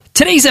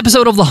Today's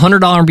episode of the $100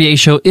 MBA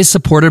Show is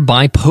supported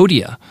by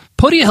Podia.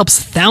 Podia helps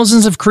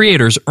thousands of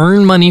creators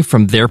earn money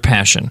from their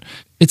passion.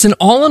 It's an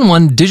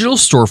all-in-one digital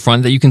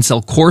storefront that you can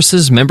sell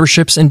courses,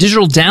 memberships, and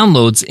digital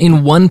downloads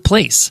in one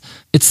place.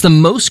 It's the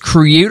most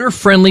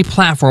creator-friendly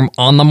platform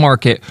on the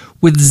market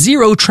with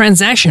zero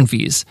transaction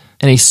fees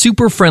and a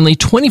super friendly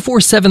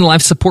 24/7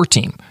 live support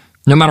team,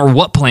 no matter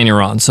what plan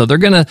you're on. So they're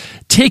going to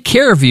take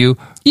care of you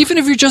even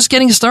if you're just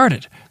getting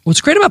started. What's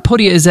great about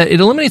Podia is that it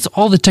eliminates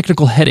all the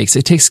technical headaches.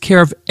 It takes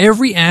care of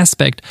every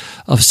aspect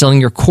of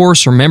selling your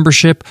course or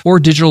membership or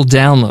digital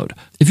download.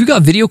 If you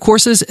got video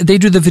courses, they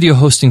do the video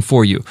hosting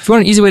for you. If you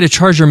want an easy way to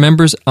charge your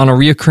members on a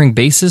recurring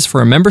basis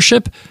for a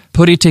membership,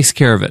 Podia takes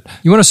care of it.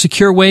 You want a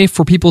secure way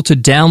for people to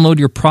download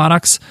your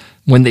products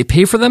when they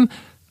pay for them?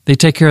 They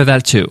take care of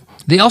that too.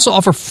 They also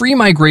offer free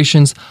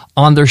migrations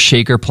on their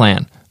Shaker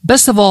plan.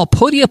 Best of all,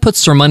 Podia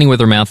puts their money where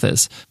their mouth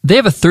is. They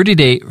have a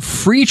 30-day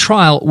free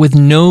trial with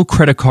no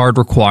credit card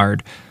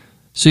required.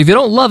 So if you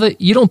don't love it,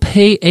 you don't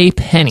pay a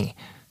penny.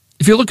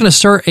 If you're looking to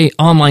start an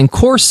online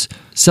course,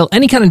 sell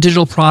any kind of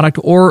digital product,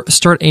 or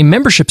start a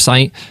membership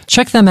site,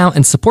 check them out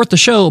and support the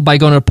show by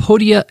going to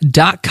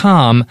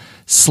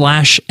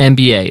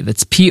podia.com/MBA.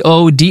 That's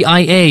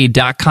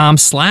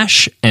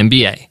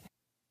PODIA.com/MBA.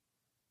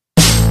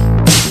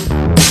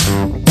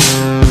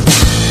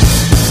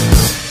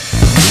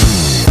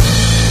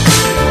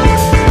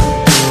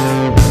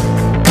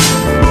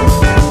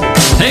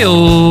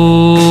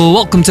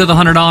 Welcome to the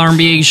 $100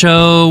 MBA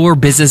Show, where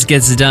business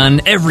gets done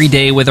every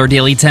day with our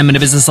daily 10-minute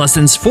business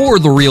lessons for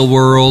the real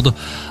world.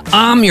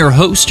 I'm your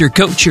host, your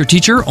coach, your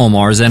teacher,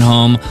 Omar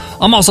Zenhom.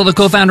 I'm also the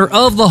co-founder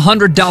of the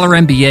 $100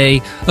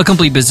 MBA, a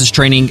complete business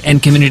training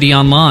and community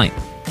online.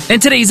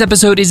 And today's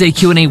episode is a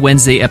Q&A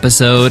Wednesday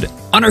episode.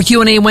 On our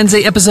Q&A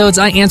Wednesday episodes,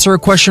 I answer a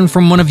question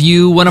from one of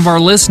you, one of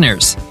our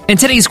listeners. And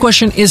today's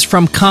question is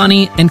from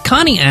Connie, and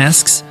Connie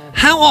asks,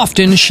 how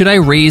often should I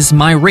raise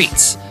my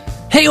rates?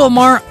 Hey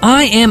Omar,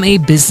 I am a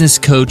business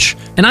coach,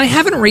 and I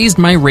haven't raised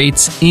my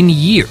rates in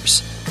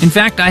years. In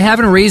fact, I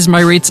haven't raised my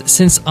rates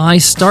since I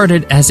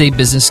started as a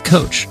business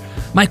coach.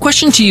 My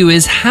question to you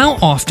is, how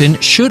often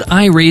should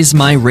I raise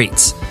my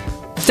rates?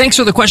 Thanks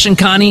for the question,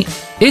 Connie.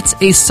 It's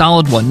a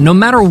solid one. No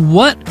matter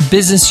what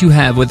business you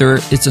have,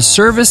 whether it's a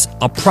service,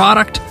 a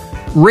product,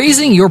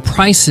 raising your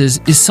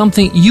prices is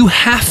something you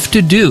have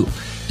to do,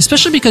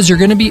 especially because you're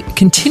going to be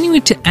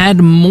continuing to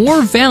add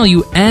more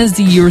value as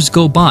the years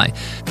go by.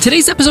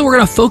 Today's episode, we're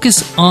going to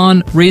focus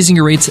on raising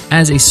your rates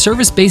as a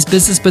service-based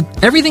business, but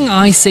everything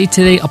I say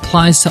today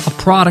applies to a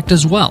product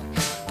as well.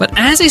 But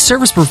as a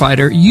service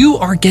provider, you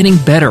are getting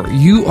better.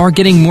 You are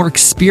getting more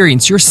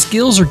experience. Your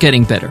skills are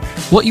getting better.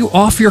 What you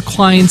offer your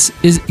clients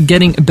is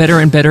getting better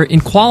and better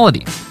in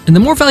quality. And the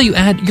more value you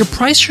add, your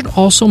price should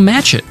also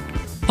match it.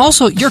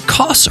 Also, your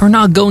costs are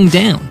not going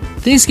down.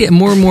 Things get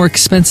more and more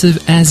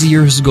expensive as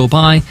years go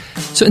by.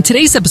 So in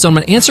today's episode, I'm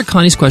going to answer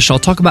Connie's question. I'll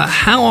talk about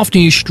how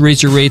often you should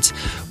raise your rates,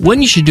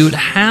 when you should do it,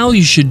 how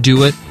you should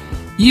do it,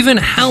 even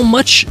how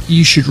much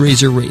you should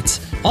raise your rates.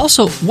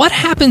 Also, what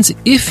happens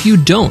if you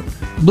don't?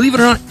 Believe it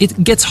or not,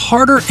 it gets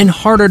harder and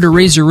harder to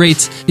raise your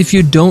rates if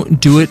you don't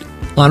do it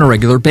on a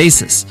regular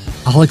basis.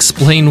 I'll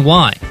explain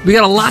why. We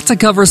got a lot to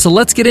cover, so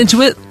let's get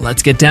into it.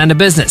 Let's get down to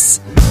business.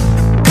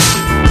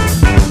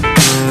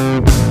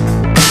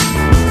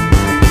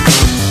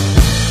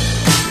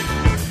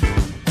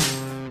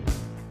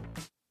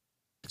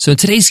 So in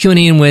today's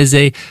Q&A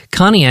Wednesday,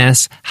 Connie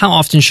asks, how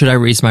often should I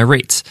raise my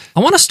rates?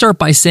 I want to start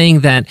by saying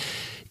that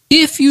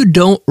if you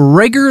don't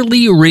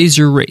regularly raise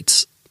your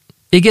rates,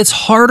 it gets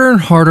harder and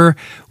harder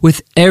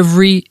with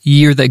every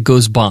year that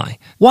goes by.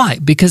 Why?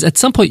 Because at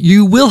some point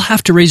you will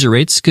have to raise your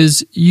rates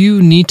because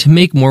you need to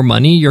make more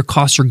money. Your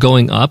costs are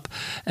going up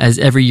as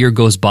every year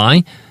goes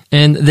by.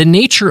 And the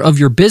nature of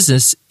your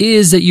business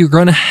is that you're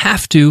going to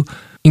have to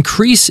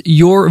increase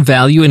your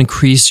value and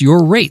increase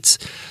your rates.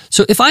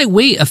 So if I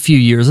wait a few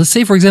years, let's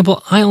say, for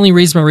example, I only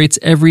raise my rates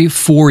every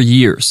 4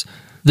 years.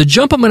 The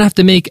jump I'm going to have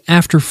to make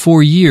after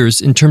 4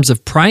 years in terms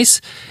of price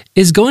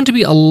is going to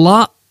be a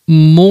lot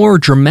more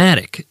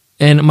dramatic,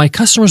 and my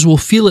customers will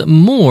feel it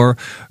more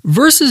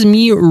versus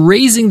me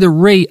raising the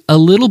rate a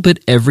little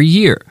bit every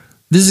year.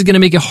 This is going to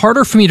make it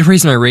harder for me to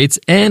raise my rates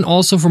and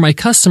also for my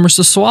customers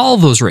to swallow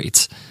those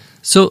rates.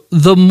 So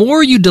the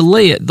more you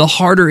delay it, the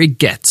harder it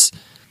gets.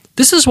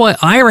 This is why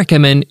I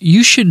recommend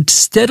you should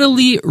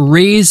steadily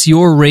raise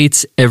your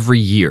rates every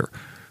year.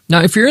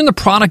 Now, if you're in the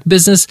product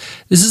business,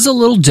 this is a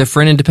little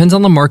different and depends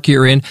on the market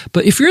you're in.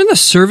 But if you're in the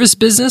service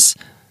business,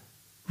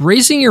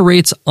 raising your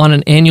rates on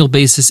an annual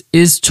basis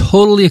is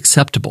totally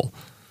acceptable.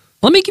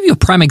 Let me give you a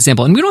prime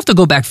example. And we don't have to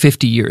go back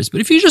 50 years, but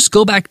if you just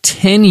go back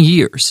 10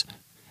 years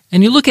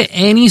and you look at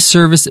any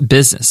service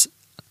business,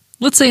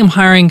 let's say I'm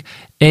hiring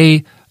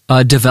a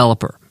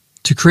developer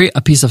to create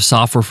a piece of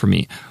software for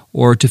me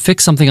or to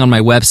fix something on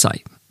my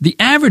website. The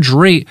average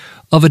rate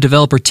of a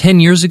developer 10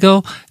 years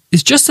ago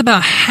is just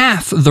about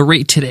half the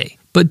rate today.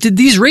 But did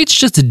these rates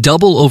just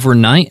double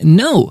overnight?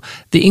 No,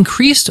 they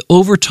increased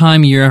over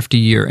time year after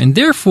year, and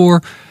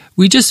therefore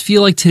we just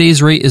feel like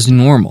today's rate is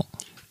normal.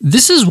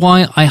 This is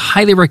why I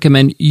highly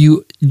recommend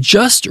you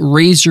just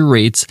raise your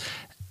rates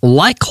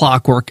like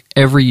clockwork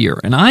every year.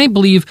 And I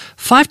believe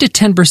 5 to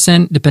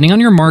 10%, depending on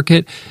your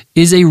market,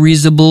 is a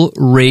reasonable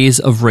raise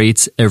of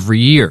rates every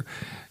year.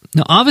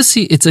 Now,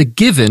 obviously, it's a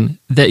given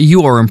that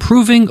you are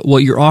improving.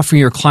 What you're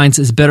offering your clients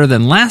is better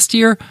than last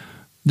year.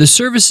 The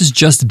service is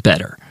just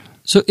better.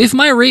 So if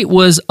my rate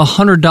was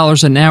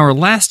 $100 an hour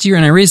last year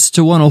and I raised it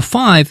to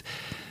 $105,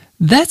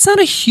 that's not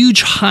a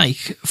huge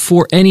hike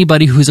for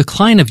anybody who's a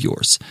client of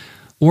yours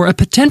or a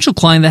potential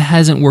client that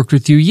hasn't worked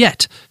with you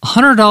yet.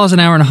 $100 an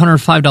hour and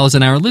 $105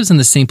 an hour lives in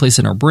the same place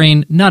in our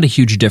brain, not a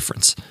huge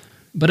difference.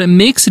 But it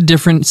makes a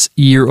difference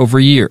year over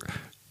year.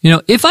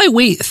 If I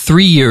wait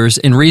 3 years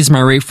and raise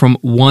my rate from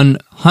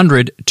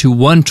 100 to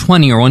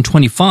 120 or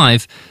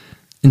 125,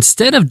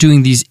 instead of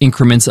doing these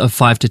increments of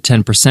 5 to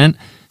 10%,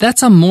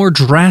 that's a more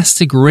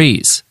drastic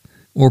raise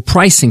or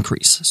price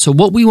increase. So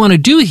what we want to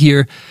do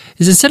here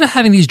is instead of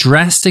having these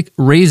drastic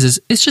raises,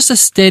 it's just a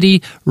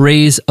steady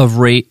raise of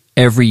rate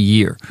every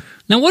year.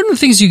 Now, one of the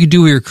things you could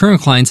do with your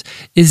current clients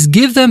is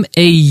give them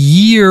a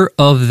year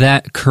of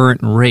that current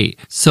rate.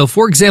 So,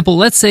 for example,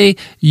 let's say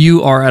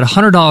you are at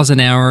 $100 an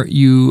hour,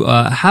 you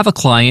have a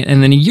client,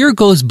 and then a year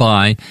goes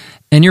by,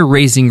 and you're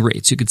raising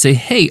rates. You could say,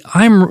 hey,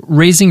 I'm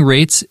raising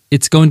rates.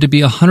 It's going to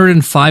be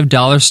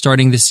 $105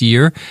 starting this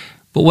year.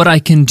 But what I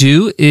can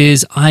do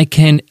is I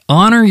can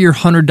honor your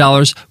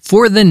 $100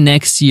 for the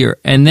next year,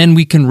 and then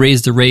we can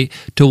raise the rate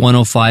to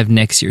 $105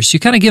 next year. So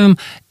you kind of give them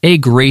a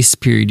grace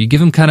period. You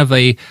give them kind of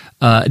a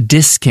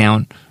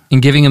discount in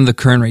giving them the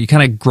current rate. You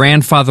kind of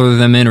grandfather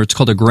them in, or it's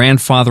called a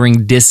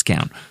grandfathering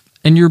discount.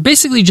 And you're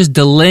basically just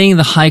delaying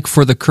the hike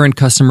for the current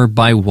customer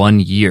by 1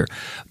 year.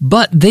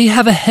 But they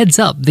have a heads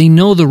up. They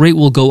know the rate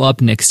will go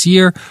up next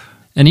year.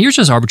 And a year's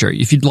just arbitrary.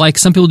 If you'd like,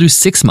 some people do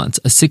 6 months,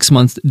 a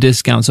 6-month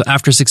discount. So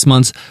after 6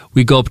 months,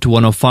 we go up to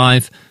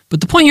 105.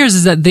 But the point here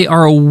is that they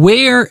are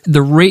aware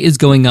the rate is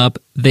going up.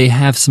 They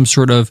have some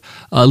sort of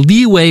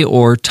leeway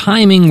or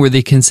timing where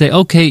they can say,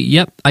 okay,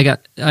 yep,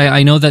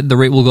 I know that the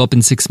rate will go up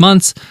in 6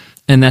 months,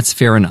 and that's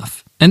fair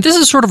enough. And this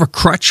is sort of a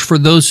crutch for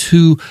those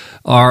who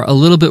are a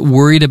little bit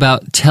worried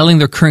about telling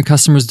their current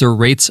customers their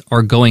rates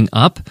are going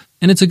up.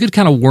 And it's a good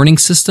kind of warning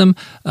system.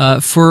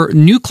 For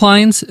new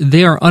clients,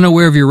 they are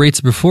unaware of your rates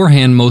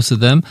beforehand, most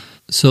of them.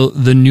 So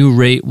the new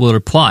rate will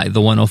apply,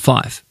 the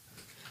 105.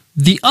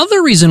 The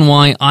other reason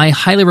why I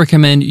highly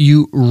recommend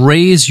you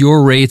raise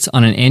your rates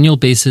on an annual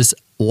basis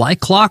like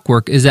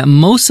clockwork is that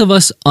most of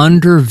us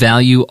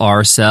undervalue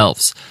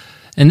ourselves.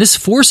 And this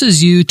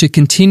forces you to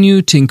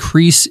continue to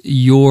increase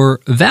your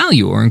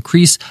value or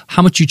increase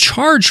how much you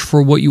charge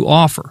for what you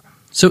offer.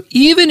 So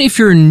even if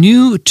you're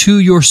new to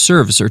your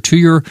service or to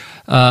your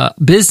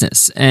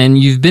business and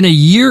you've been a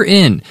year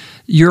in,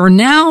 you're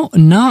now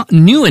not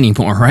new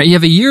anymore, right? You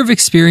have a year of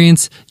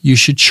experience. You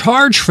should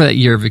charge for that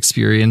year of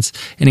experience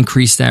and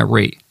increase that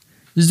rate.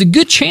 There's a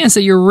good chance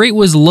that your rate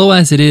was low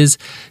as it is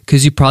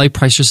because you probably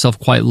priced yourself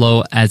quite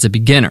low as a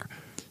beginner.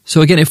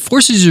 So again, it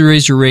forces you to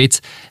raise your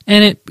rates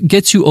and it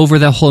gets you over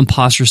that whole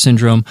imposter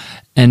syndrome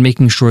and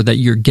making sure that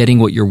you're getting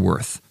what you're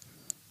worth.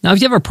 Now,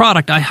 if you have a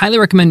product, I highly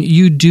recommend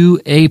you do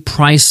a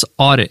price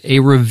audit, a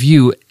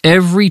review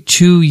every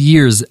 2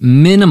 years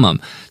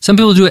minimum. Some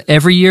people do it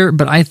every year,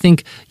 but I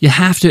think you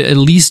have to at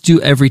least do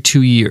every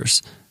 2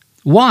 years.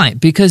 Why?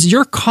 Because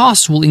your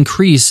costs will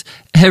increase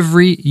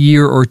every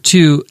year or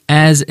two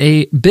as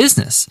a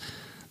business.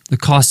 The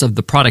cost of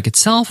the product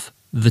itself,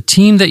 the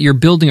team that you're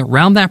building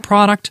around that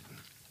product,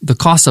 the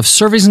cost of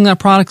servicing that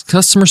product,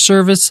 customer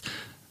service,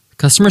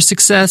 customer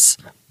success,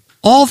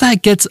 all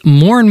that gets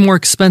more and more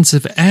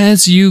expensive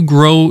as you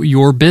grow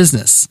your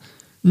business.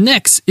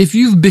 Next, if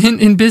you've been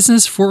in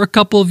business for a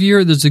couple of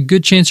years, there's a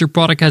good chance your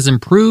product has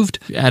improved,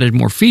 added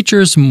more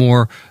features,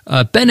 more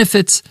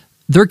benefits.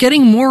 They're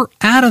getting more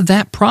out of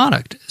that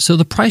product, so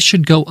the price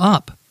should go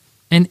up.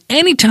 And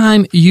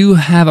anytime you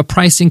have a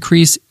price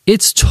increase,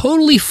 it's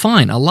totally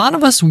fine. A lot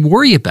of us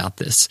worry about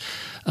this.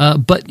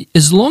 But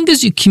as long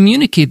as you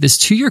communicate this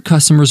to your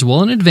customers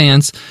well in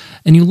advance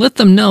and you let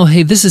them know,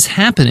 hey, this is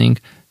happening,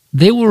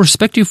 they will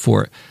respect you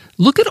for it.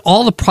 Look at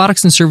all the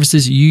products and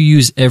services you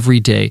use every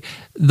day.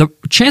 The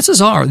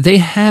chances are they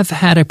have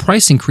had a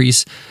price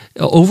increase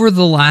over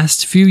the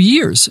last few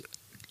years.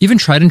 Even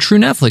tried and true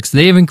Netflix,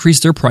 they have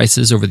increased their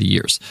prices over the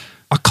years.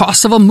 A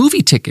cost of a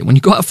movie ticket, when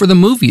you go out for the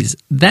movies,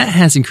 that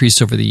has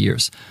increased over the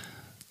years.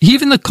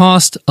 Even the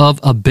cost of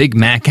a Big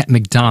Mac at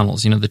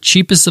McDonald's, the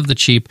cheapest of the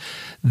cheap,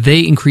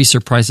 they increase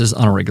their prices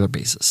on a regular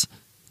basis.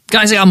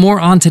 Guys, I got more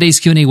on today's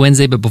Q&A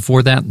Wednesday, but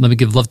before that, let me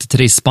give love to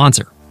today's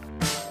sponsor.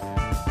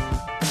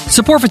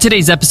 Support for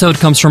today's episode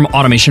comes from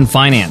Automation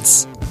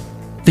Finance.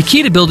 The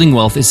key to building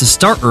wealth is to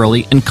start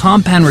early and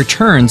compound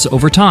returns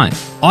over time.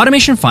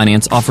 Automation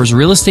Finance offers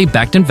real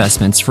estate-backed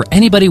investments for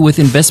anybody with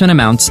investment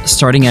amounts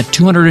starting at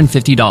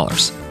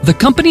 $250. The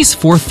company's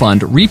fourth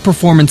fund,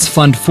 Reperformance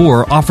Fund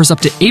 4, offers up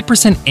to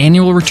 8%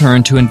 annual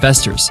return to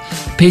investors,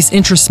 pays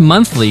interest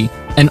monthly,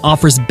 and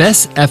offers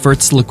best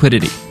efforts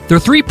liquidity. Their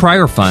three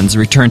prior funds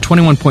returned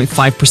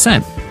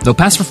 21.5%. though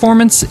past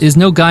performance is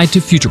no guide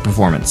to future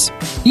performance.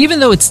 Even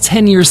though it's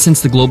 10 years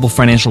since the global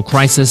financial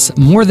crisis,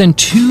 more than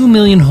 2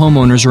 million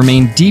homeowners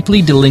remain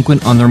deeply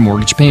delinquent on their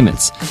mortgage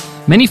payments.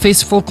 Many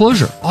face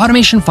foreclosure.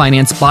 Automation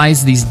Finance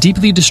buys these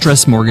deeply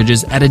distressed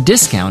mortgages at a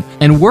discount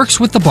and works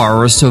with the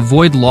borrowers to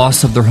avoid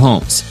loss of their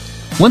homes.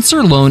 Once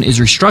their loan is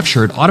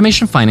restructured,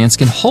 Automation Finance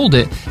can hold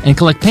it and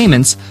collect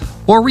payments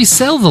or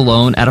resell the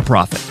loan at a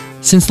profit.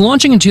 Since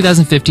launching in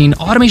 2015,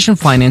 Automation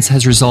Finance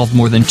has resolved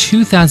more than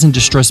 2,000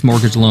 distressed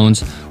mortgage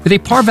loans with a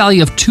par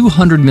value of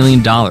 $200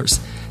 million,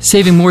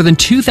 saving more than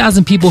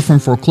 2,000 people from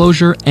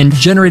foreclosure and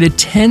generated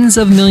tens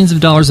of millions of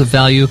dollars of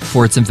value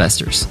for its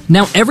investors.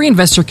 Now, every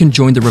investor can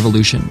join the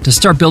revolution. To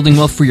start building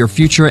wealth for your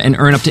future and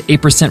earn up to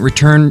 8%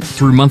 return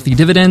through monthly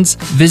dividends,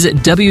 visit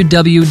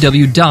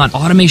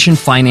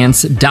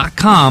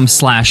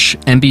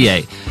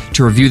www.automationfinance.com/MBA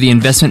to review the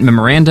investment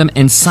memorandum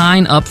and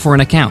sign up for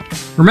an account.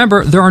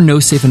 Remember, there are no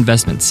safe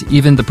investments.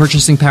 Even the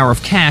purchasing power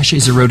of cash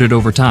is eroded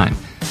over time.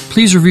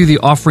 Please review the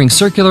offering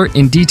circular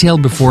in detail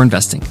before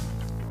investing.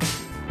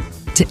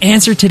 To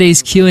answer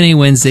today's Q&A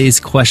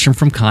Wednesday's question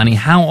from Connie,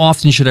 how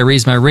often should I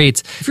raise my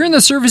rates? If you're in the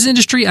service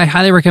industry, I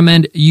highly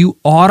recommend you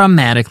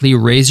automatically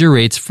raise your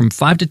rates from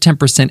 5 to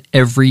 10%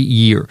 every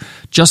year,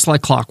 just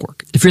like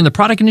clockwork. If you're in the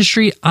product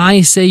industry,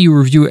 I say you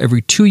review it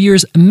every 2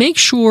 years. Make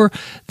sure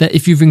that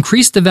if you've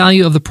increased the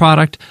value of the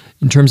product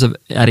in terms of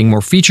adding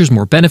more features,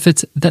 more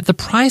benefits, that the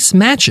price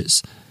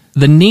matches.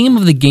 The name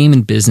of the game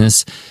in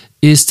business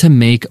is to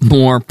make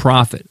more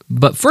profit.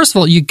 But first of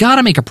all, you got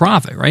to make a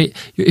profit, right?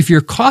 If your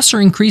costs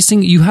are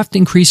increasing, you have to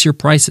increase your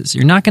prices.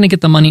 You're not going to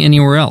get the money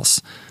anywhere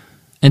else.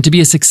 And to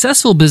be a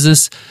successful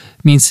business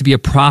means to be a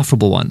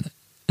profitable one.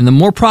 And the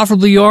more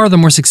profitable you are, the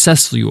more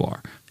successful you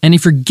are. And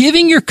if you're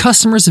giving your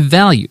customers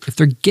value, if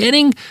they're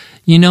getting,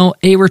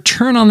 a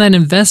return on that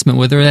investment,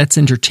 whether that's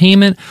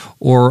entertainment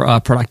or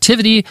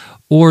productivity,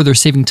 or they're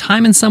saving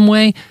time in some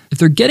way, if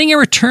they're getting a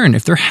return,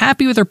 if they're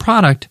happy with their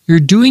product, you're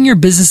doing your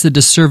business a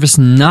disservice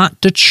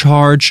not to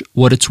charge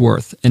what it's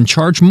worth and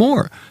charge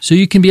more so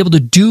you can be able to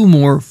do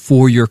more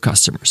for your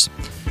customers.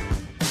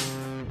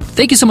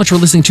 Thank you so much for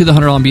listening to the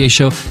 $100 MBA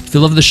Show. If you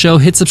love the show,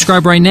 hit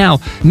subscribe right now.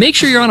 Make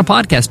sure you're on a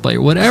podcast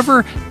player.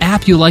 Whatever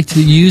app you like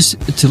to use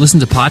to listen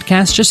to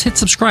podcasts, just hit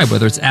subscribe,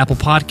 whether it's Apple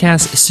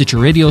Podcasts, Stitcher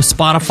Radio,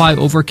 Spotify,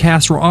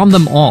 Overcast, we're on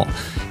them all.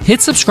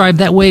 Hit subscribe.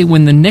 That way,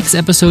 when the next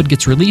episode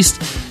gets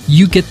released,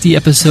 you get the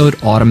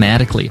episode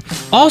automatically.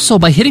 Also,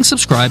 by hitting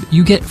subscribe,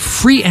 you get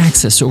free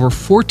access to over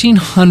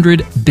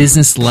 1,400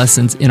 business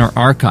lessons in our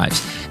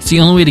archives. It's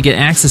the only way to get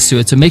access to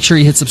it, so make sure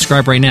you hit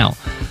subscribe right now.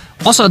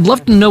 Also, I'd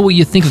love to know what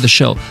you think of the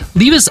show.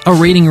 Leave us a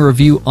rating and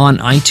review on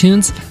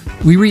iTunes.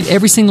 We read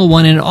every single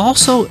one, and it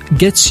also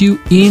gets you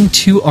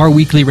into our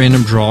weekly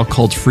random draw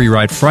called Free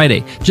Ride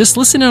Friday. Just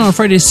listen in on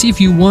Friday to see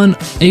if you won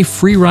a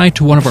free ride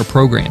to one of our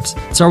programs.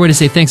 It's our way to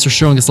say thanks for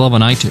showing us love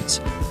on iTunes.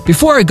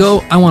 Before I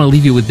go, I want to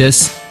leave you with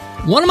this.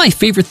 One of my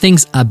favorite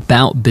things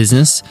about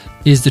business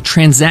is the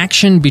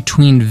transaction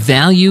between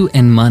value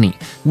and money.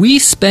 We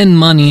spend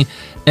money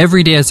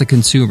every day as a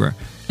consumer.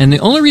 And the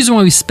only reason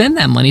why we spend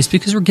that money is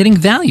because we're getting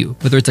value,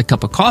 whether it's a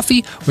cup of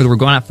coffee, whether we're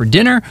going out for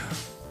dinner,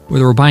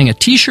 whether we're buying a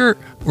t-shirt,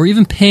 or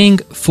even paying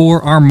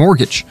for our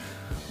mortgage.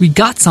 We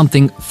got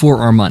something for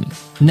our money.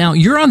 Now,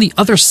 you're on the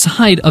other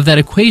side of that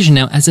equation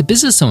now as a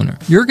business owner.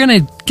 You're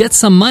going to get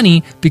some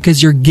money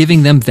because you're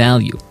giving them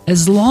value.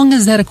 As long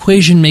as that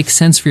equation makes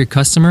sense for your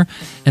customer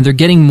and they're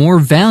getting more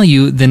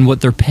value than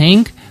what they're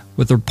paying,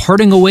 what they're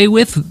parting away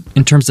with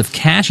in terms of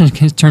cash and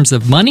in terms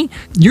of money,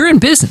 you're in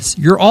business.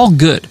 You're all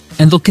good.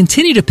 And they'll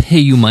continue to pay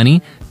you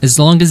money as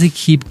long as they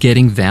keep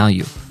getting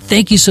value.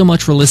 Thank you so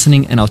much for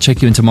listening, and I'll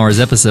check you in tomorrow's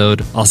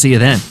episode. I'll see you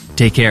then.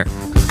 Take care.